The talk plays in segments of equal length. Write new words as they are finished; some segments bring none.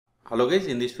Hello guys,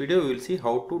 in this video we will see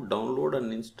how to download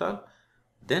and install.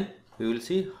 Then we will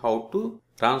see how to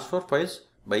transfer files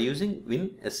by using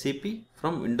WinSCP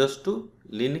from Windows to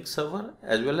Linux server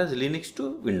as well as Linux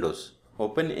to Windows.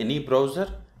 Open any browser,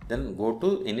 then go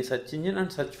to any search engine and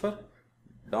search for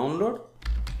download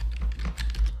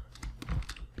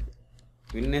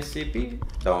WinSCP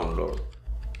download.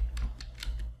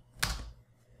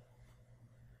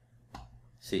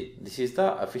 See, this is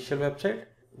the official website.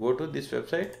 Go to this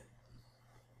website.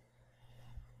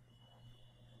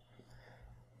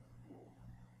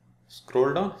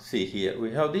 Scroll down. See, here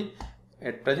we have the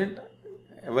at present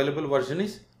available version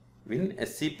is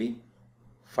WinSCP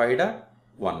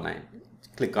 5.19.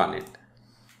 Click on it.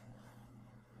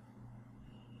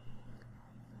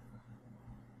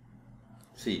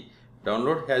 See,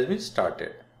 download has been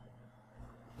started.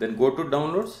 Then go to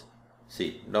downloads.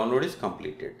 See, download is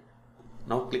completed.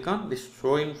 Now click on this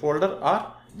show in folder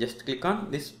or just click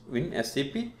on this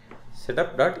WinSCP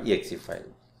setup.exe file.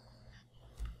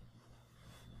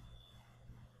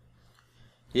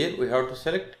 Here we have to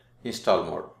select install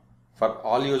mode. For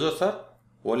all users or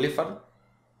only for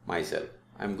myself.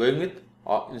 I am going with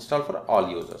install for all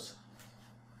users.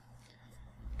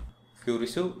 If you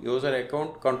receive user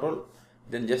account control,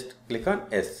 then just click on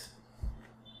yes.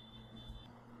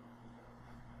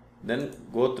 Then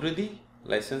go through the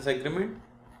license agreement.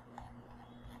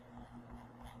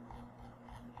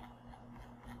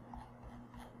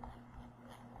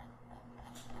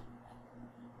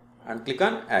 And click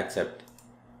on accept.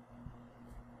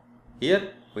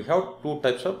 Here we have two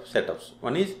types of setups.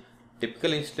 One is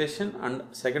typical installation and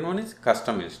second one is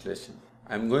custom installation.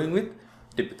 I am going with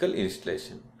typical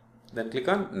installation. Then click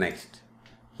on next.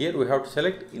 Here we have to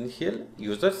select initial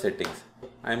user settings.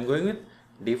 I am going with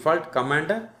default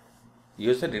commander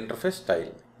user interface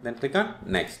style. Then click on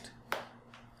next.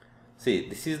 See,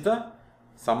 this is the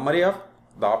summary of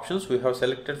the options we have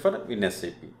selected for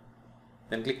WinSCP.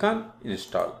 Then click on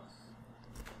install.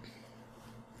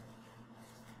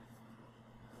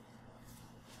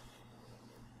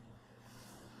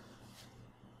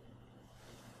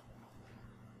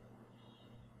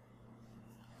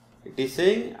 It is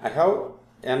saying I have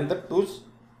another tools.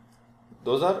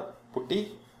 Those are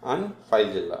putty and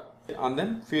FileZilla. And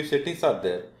then few settings are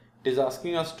there. It is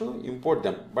asking us to import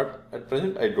them, but at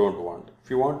present I don't want. If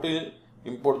you want to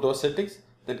import those settings,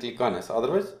 then click on yes.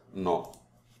 Otherwise, no.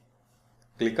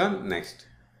 Click on next.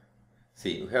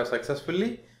 See, we have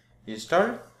successfully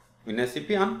installed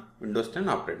WinSCP on Windows 10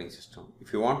 operating system.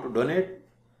 If you want to donate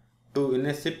to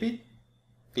WinSCP,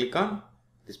 click on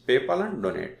this PayPal and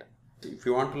donate. If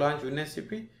you want to launch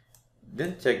WinSCP,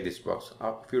 then check this box.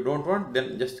 If you don't want,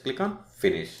 then just click on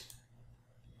finish.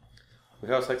 We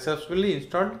have successfully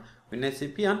installed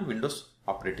WinSCP on Windows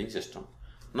operating system.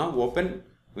 Now open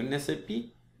WinSCP.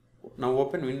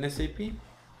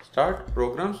 Start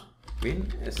programs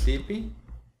WinSCP.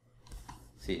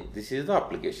 See, this is the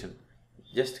application.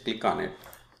 Just click on it.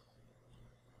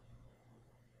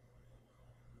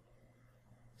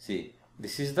 See,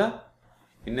 this is the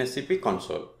WinSCP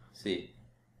console. See,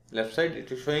 left side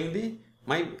it is showing the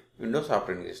my Windows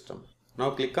operating system.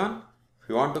 Now click on, if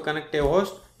you want to connect a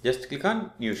host, just click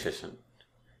on new session.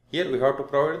 Here we have to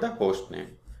provide the host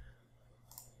name.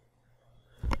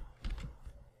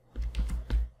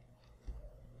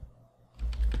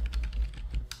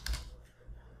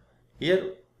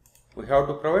 Here we have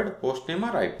to provide host name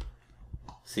or IP.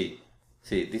 See,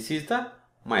 this is the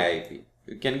my IP.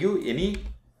 You can give any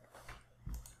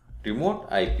remote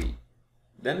IP.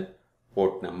 Then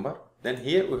port number. Then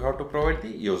here we have to provide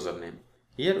the username.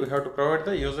 Here we have to provide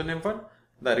the username for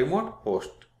the remote host.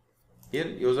 Here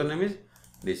username is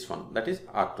this one, that is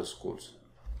R2 schools.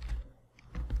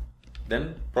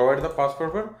 Then provide the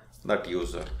password for that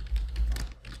user.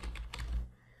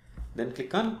 Then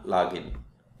click on login.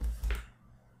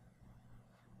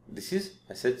 This is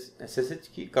SSH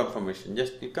key confirmation.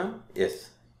 Just click on yes.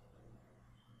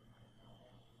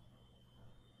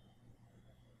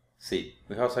 See,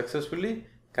 we have successfully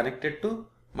connected to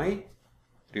my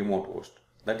remote host,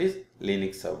 that is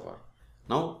Linux server.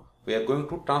 Now we are going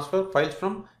to transfer files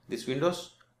from this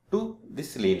Windows to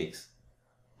this Linux.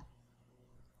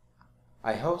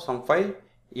 I have some file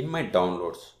in my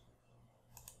downloads.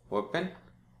 Open,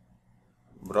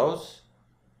 browse,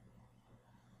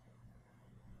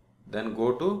 then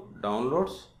go to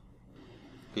downloads,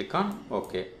 click on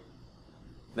OK,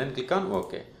 then click on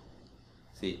OK.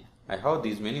 See, I have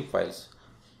these many files.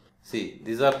 See,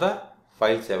 these are the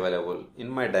files available in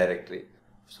my directory.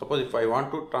 Suppose if I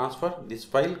want to transfer this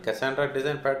file Cassandra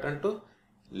design pattern to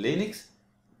Linux,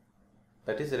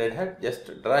 that is Red Hat,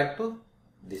 just drag to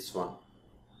this one.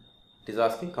 It is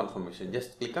asking confirmation.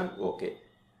 Just click on OK.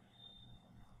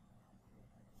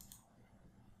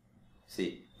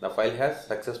 See, the file has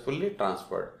successfully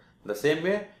transferred. The same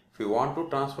way, if you want to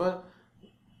transfer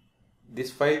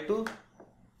this file to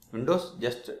Windows,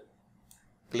 just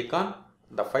click on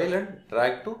the file and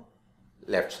drag to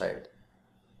left side.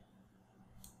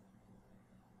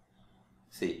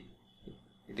 See,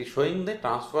 it is showing the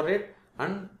transfer rate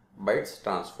and bytes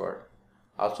transferred.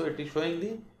 Also, it is showing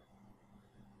the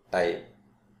time.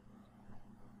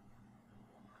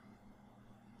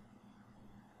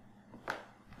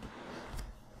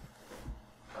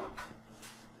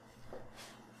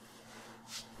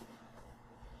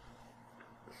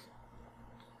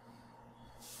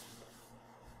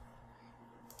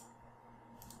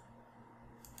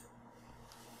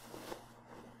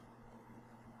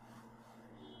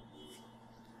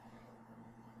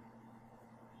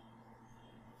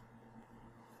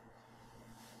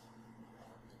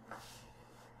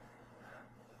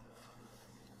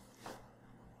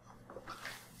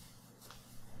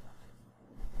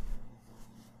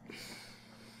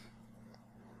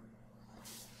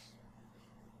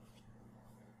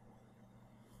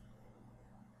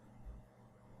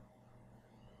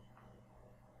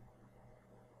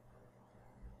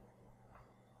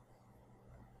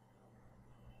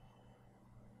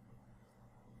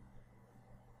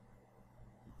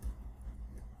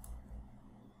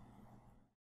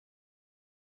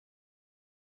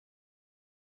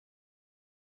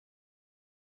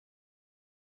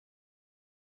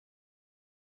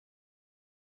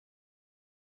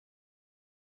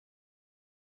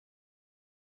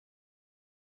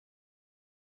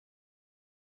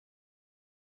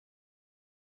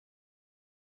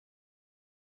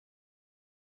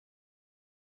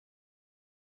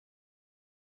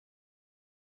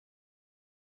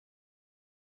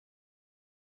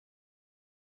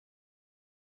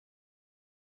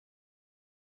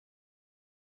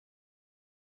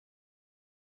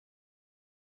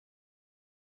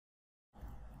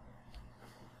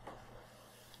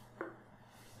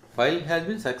 File has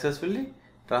been successfully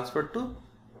transferred to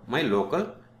my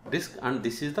local disk, and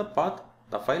this is the path,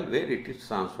 the file where it is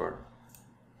transferred.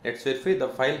 Let's verify the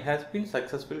file has been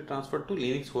successfully transferred to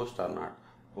Linux host or not.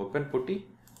 Open PuTTY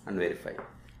and verify.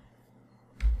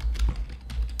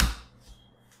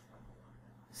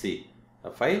 See, the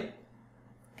file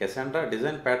Cassandra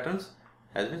design patterns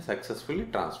has been successfully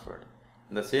transferred.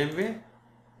 In the same way,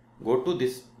 go to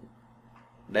this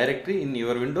directory in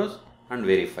your Windows and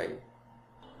verify.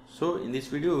 So in this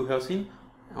video we have seen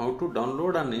how to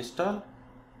download and install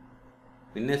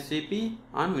WinSCP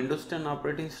on Windows 10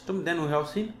 operating system. Then we have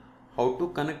seen how to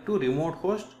connect to remote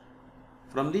host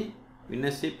from the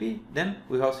WinSCP. Then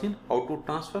we have seen how to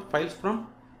transfer files from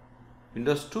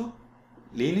Windows to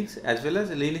Linux as well as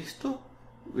Linux to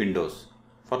Windows.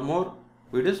 For more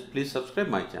videos, please subscribe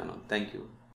my channel. Thank you.